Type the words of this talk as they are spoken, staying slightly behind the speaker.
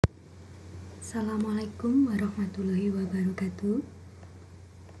Assalamualaikum warahmatullahi wabarakatuh.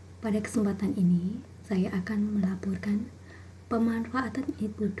 Pada kesempatan ini, saya akan melaporkan pemanfaatan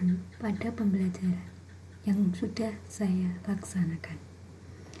Edmodo pada pembelajaran yang sudah saya laksanakan.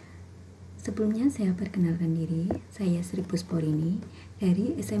 Sebelumnya saya perkenalkan diri, saya Sri Pusporini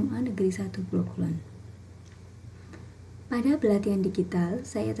dari SMA Negeri 1 Blokulon. Pada pelatihan digital,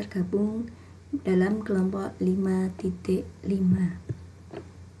 saya tergabung dalam kelompok 5.5.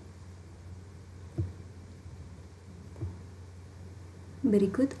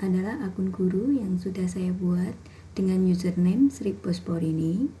 Berikut adalah akun guru yang sudah saya buat dengan username Sri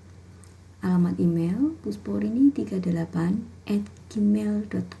Pusporini, alamat email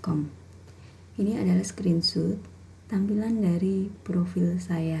pusporini38@gmail.com. Ini adalah screenshot tampilan dari profil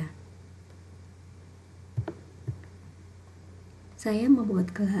saya. Saya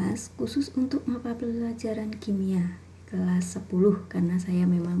membuat kelas khusus untuk mata pelajaran kimia kelas 10 karena saya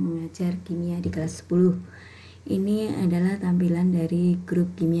memang mengajar kimia di kelas 10. Ini adalah tampilan dari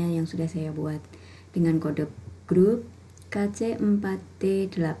grup kimia yang sudah saya buat dengan kode grup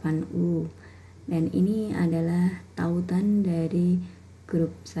KC4T8U, dan ini adalah tautan dari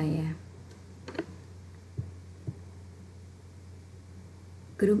grup saya.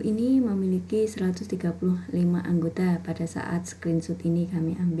 Grup ini memiliki 135 anggota pada saat screenshot ini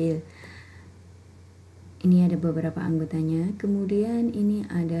kami ambil. Ini ada beberapa anggotanya. Kemudian ini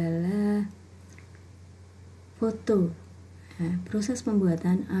adalah foto, proses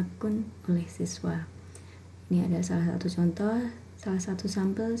pembuatan akun oleh siswa. Ini adalah salah satu contoh, salah satu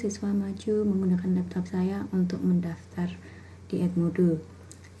sampel siswa maju menggunakan laptop saya untuk mendaftar di Edmodo.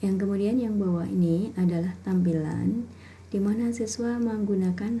 Yang kemudian yang bawah ini adalah tampilan di mana siswa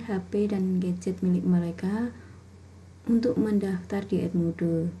menggunakan HP dan gadget milik mereka untuk mendaftar di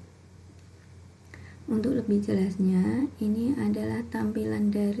Edmodo. Untuk lebih jelasnya, ini adalah tampilan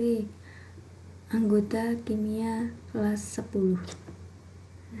dari anggota kimia kelas 10.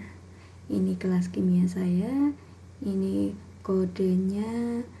 Ini kelas kimia saya, ini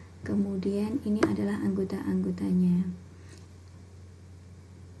kodenya, kemudian ini adalah anggota-anggotanya.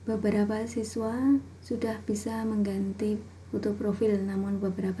 Beberapa siswa sudah bisa mengganti foto profil, namun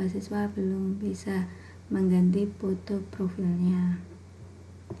beberapa siswa belum bisa mengganti foto profilnya.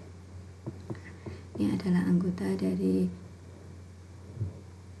 Ini adalah anggota dari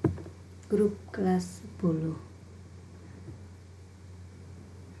grup kelas 10.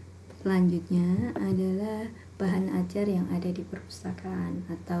 Selanjutnya adalah bahan ajar yang ada di perpustakaan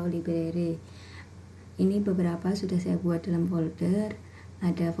atau library. Ini beberapa sudah saya buat dalam folder.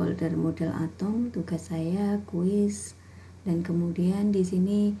 Ada folder model atom, tugas saya, kuis, dan kemudian di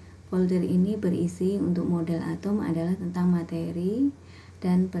sini folder ini berisi untuk model atom adalah tentang materi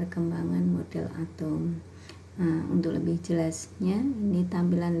dan perkembangan model atom. Nah, untuk lebih jelasnya, ini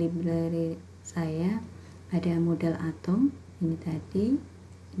tampilan library saya. Ada model atom, ini tadi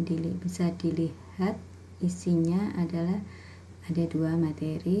bisa dilihat isinya adalah ada 2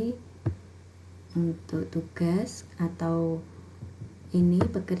 materi. Untuk tugas atau ini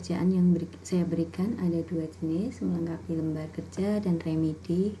pekerjaan yang saya berikan ada 2 jenis, melengkapi lembar kerja dan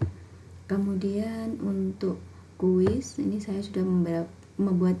remedi. Kemudian untuk kuis, ini saya sudah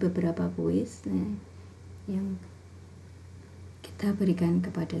membuat beberapa kuis yang kita berikan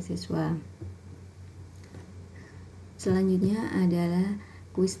kepada siswa. Selanjutnya adalah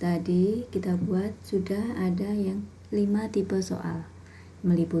kuis tadi kita buat sudah ada yang 5 tipe soal,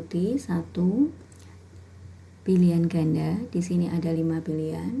 meliputi 1 pilihan ganda. Di sini ada 5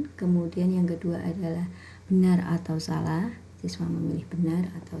 pilihan. Kemudian yang kedua adalah benar atau salah. Siswa memilih benar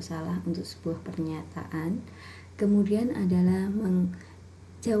atau salah untuk sebuah pernyataan. Kemudian adalah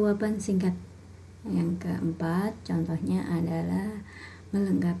jawaban singkat. Yang keempat, contohnya adalah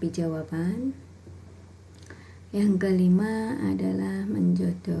melengkapi jawaban. Yang kelima adalah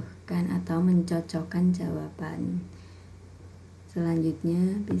menjodohkan atau mencocokkan jawaban.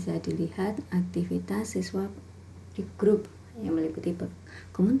 Selanjutnya bisa dilihat aktivitas siswa di grup yang meliputi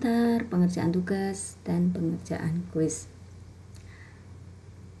komentar, pengerjaan tugas, dan pengerjaan kuis.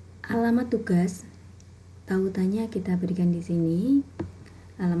 Alamat tugas, tautannya kita berikan di sini.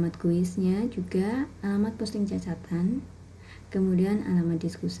 Alamat kuisnya juga, alamat posting catatan, kemudian alamat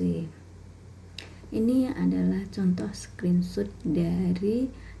diskusi. Ini adalah contoh screenshot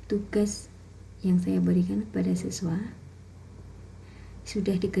dari tugas yang saya berikan kepada siswa.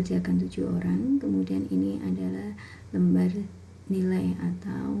 Sudah dikerjakan 7 orang. Kemudian ini adalah lembar nilai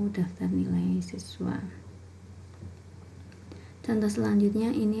atau daftar nilai siswa. Contoh selanjutnya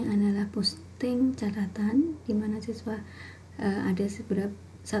ini adalah posting catatan di mana siswa ada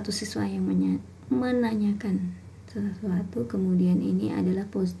satu siswa yang menanyakan sesuatu. Kemudian ini adalah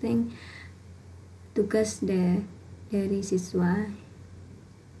posting tugas dari siswa.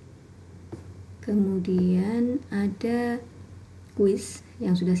 Kemudian ada kuis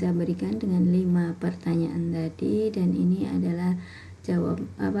yang sudah saya berikan dengan 5 pertanyaan tadi, dan ini adalah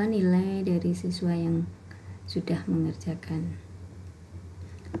nilai dari siswa yang sudah mengerjakan.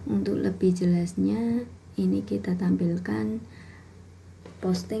 Untuk lebih jelasnya, ini kita tampilkan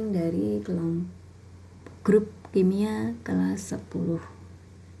posting dari grup kimia kelas 10.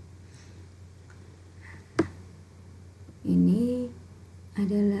 Ini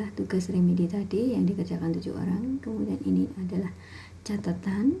adalah tugas remedi tadi yang dikerjakan 7 orang. Kemudian ini adalah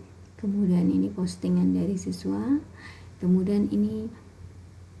catatan, kemudian ini postingan dari siswa, kemudian ini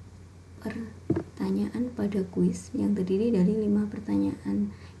pertanyaan pada kuis yang terdiri dari 5 pertanyaan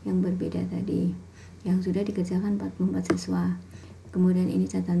yang berbeda tadi yang sudah dikerjakan 44 siswa. Kemudian ini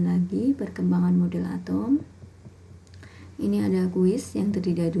catatan lagi perkembangan model atom. Ini ada kuis yang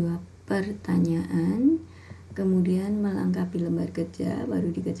terdiri dari 2 pertanyaan. Kemudian melengkapi lembar kerja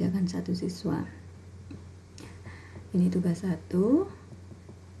baru dikerjakan 1 siswa. Ini tugas 1.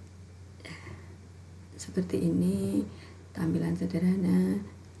 Seperti ini tampilan sederhana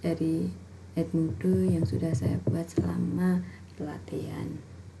dari Edmodo yang sudah saya buat selama pelatihan.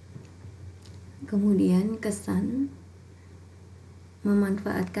 Kemudian kesan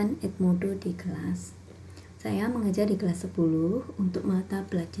memanfaatkan Edmodo di kelas. Saya mengajar di kelas 10 untuk mata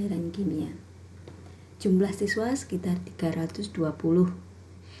pelajaran kimia. Jumlah siswa sekitar 320,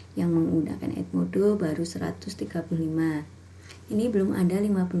 yang menggunakan Edmodo baru 135. Ini belum ada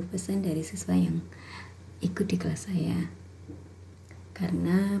 50% dari siswa yang ikut di kelas saya,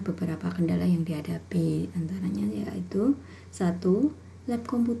 karena beberapa kendala yang dihadapi, antaranya yaitu 1. Lab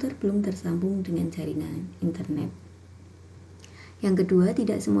komputer belum tersambung dengan jaringan internet. Yang kedua,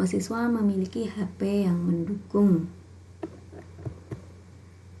 tidak semua siswa memiliki HP yang mendukung.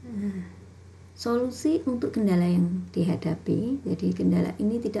 Solusi untuk kendala yang dihadapi, jadi kendala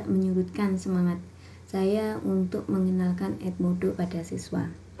ini tidak menyurutkan semangat saya untuk mengenalkan Edmodo pada siswa.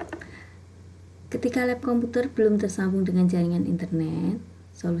 Ketika lab komputer belum tersambung dengan jaringan internet,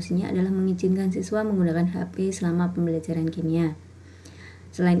 solusinya adalah mengizinkan siswa menggunakan HP selama pembelajaran kimia.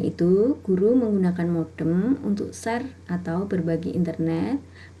 Selain itu, guru menggunakan modem untuk share atau berbagi internet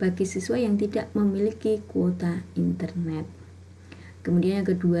bagi siswa yang tidak memiliki kuota internet. Kemudian yang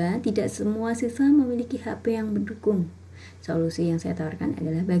kedua, tidak semua siswa memiliki HP yang mendukung. Solusi yang saya tawarkan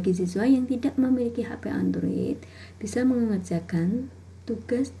adalah bagi siswa yang tidak memiliki HP Android bisa mengerjakan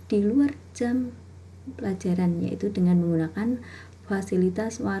tugas di luar jam pelajaran, yaitu dengan menggunakan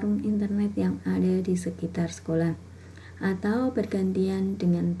fasilitas warung internet yang ada di sekitar sekolah atau bergantian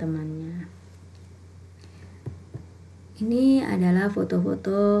dengan temannya. Ini adalah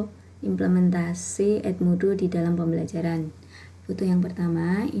foto-foto implementasi Edmodo di dalam pembelajaran. Foto yang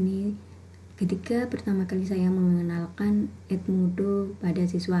pertama, ini ketika pertama kali saya mengenalkan Edmodo pada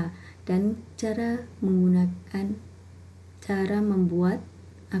siswa dan cara membuat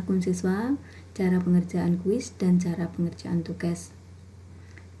akun siswa, cara pengerjaan kuis, dan cara pengerjaan tugas.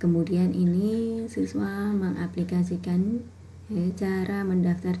 Kemudian ini siswa mengaplikasikan cara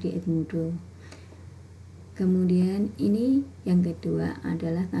mendaftar di Edmodo. Kemudian ini yang kedua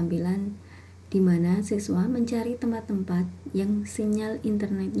adalah tampilan di mana siswa mencari tempat-tempat yang sinyal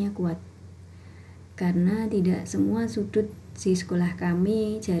internetnya kuat, karena tidak semua sudut di sekolah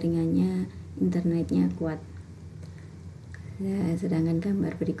kami jaringannya internetnya kuat. Nah, sedangkan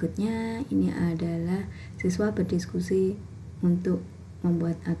gambar berikutnya ini adalah siswa berdiskusi untuk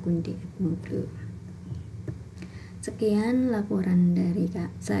membuat akun di Edmodo. Sekian laporan dari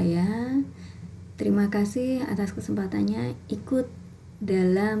saya. Terima kasih atas kesempatannya ikut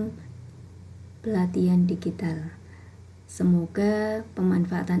dalam pelatihan digital. Semoga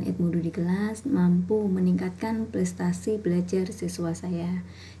pemanfaatan Edmodo di kelas mampu meningkatkan prestasi belajar siswa saya.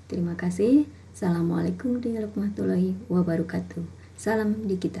 Terima kasih. Assalamualaikum warahmatullahi wabarakatuh. Salam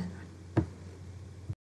digital.